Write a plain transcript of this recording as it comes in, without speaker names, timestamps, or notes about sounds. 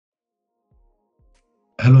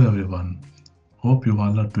Hello everyone, hope you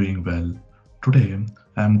all are doing well. Today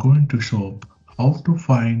I am going to show how to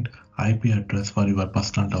find IP address for your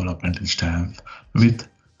personal development instance with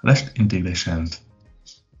REST integrations.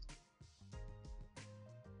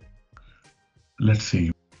 Let's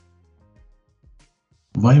see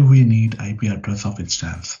why we need IP address of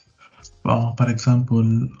instance. For example,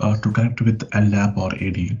 to connect with LDAP or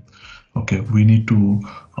AD, okay, we need to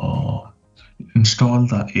uh, install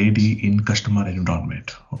the AD in customer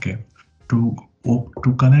environment. Okay, to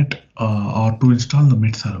to connect or to install the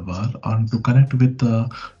mid server and to connect with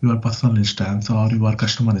your personal instance or your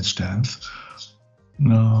customer instance,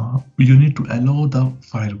 you need to allow the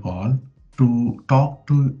firewall to talk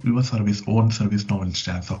to your own ServiceNow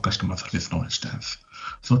instance or customer ServiceNow instance.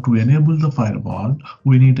 So to enable the firewall,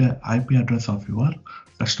 we need an IP address of your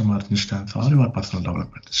customer instance or your personal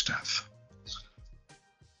development instance.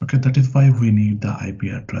 Okay, that is why we need the IP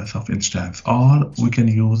address of instance, or we can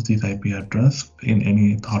use this IP address in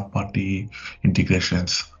any third-party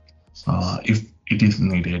integrations if it is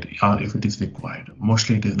needed or if it is required.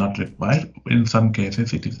 Mostly it is not required. In some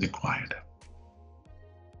cases it is required.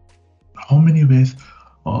 How many ways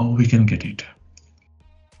we can get it?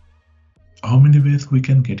 How many ways we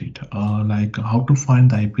can get it? Like how to find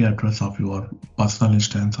the IP address of your personal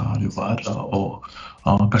instance or your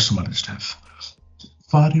customer instance.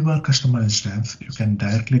 For your customer instance, you can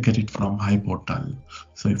directly get it from High Portal.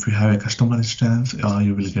 So if you have a customer instance,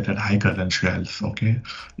 you will get a high credentials. Okay,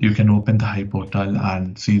 you can open the High Portal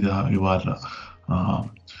and see your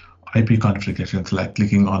IP configurations, like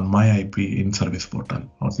clicking on My IP in Service Portal.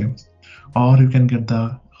 Okay, or you can get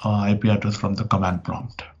the IP address from the command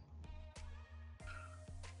prompt.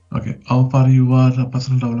 Okay, for your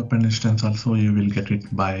personal development instance also, you will get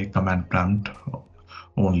it by command prompt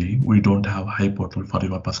only. We don't have High Portal for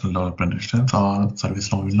your personal development instance, or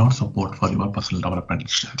ServiceNow will not support for your personal development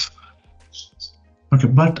instance. Okay,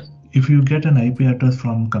 but if you get an IP address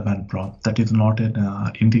from command prompt, that is not an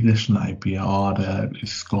integration IP, or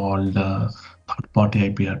it's called third-party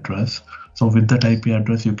IP address. So with that IP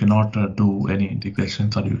address, you cannot do any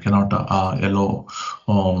integrations, or you cannot allow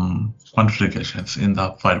configurations in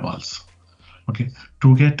the firewalls. Okay,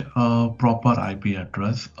 to get a proper IP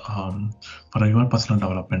address for your personal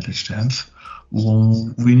development instance,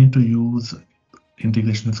 we need to use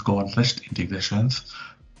integrations called REST integrations.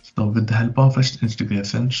 So with the help of REST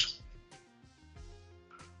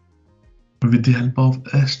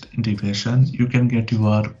integration, you can get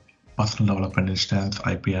your personal development instance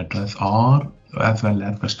IP address or as well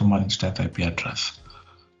as customer instance IP address.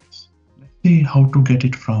 Let's see how to get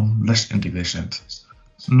it from REST integrations.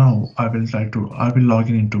 Now I will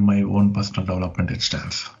log into my own personal development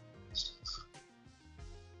instance.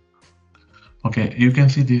 Okay, you can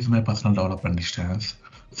see this is my personal development instance.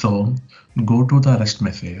 So go to the REST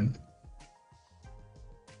message,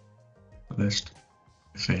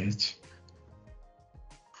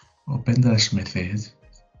 open the REST message,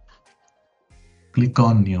 click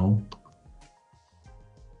on new,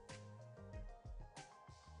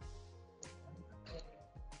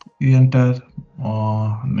 you enter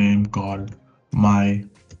name called my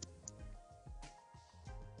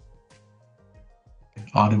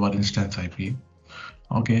or your instance IP.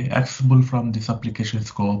 Okay, accessible from this application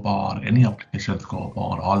scope or any application scope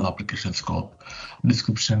or all application scope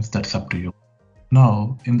descriptions, that's up to you.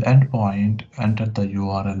 Now in the endpoint, enter the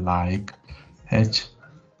URL like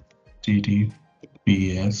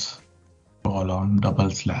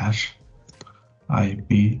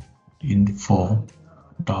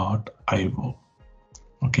https://ipinfo.io.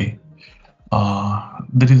 Okay,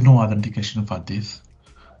 there is no authentication for this.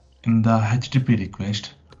 In the HTTP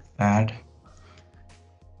request, add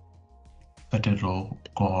set a row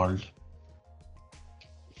called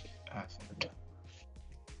asset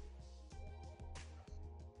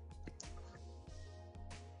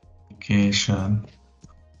application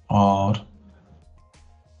or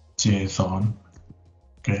JSON.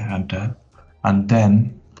 Okay, enter, and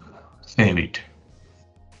then save it.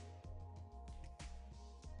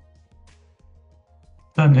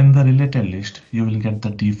 Then in the related list, you will get the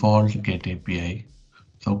default gate API.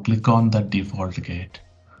 So click on the default gate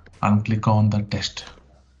and click on the test.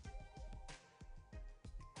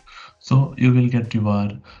 So you will get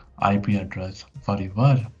your IP address for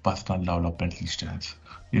your personal development instance.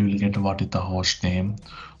 You will get what is the host name,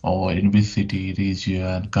 or in which city,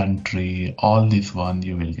 region, country, all this one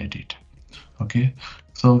you will get it. Okay,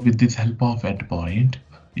 so with this help of endpoint,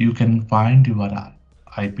 you can find your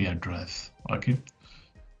IP address. Okay,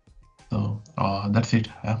 so that's it.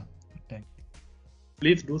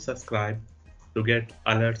 Please do subscribe to get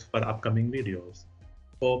alerts for upcoming videos.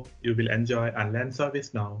 Hope you will enjoy and learn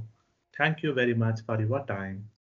service now. Thank you very much for your time.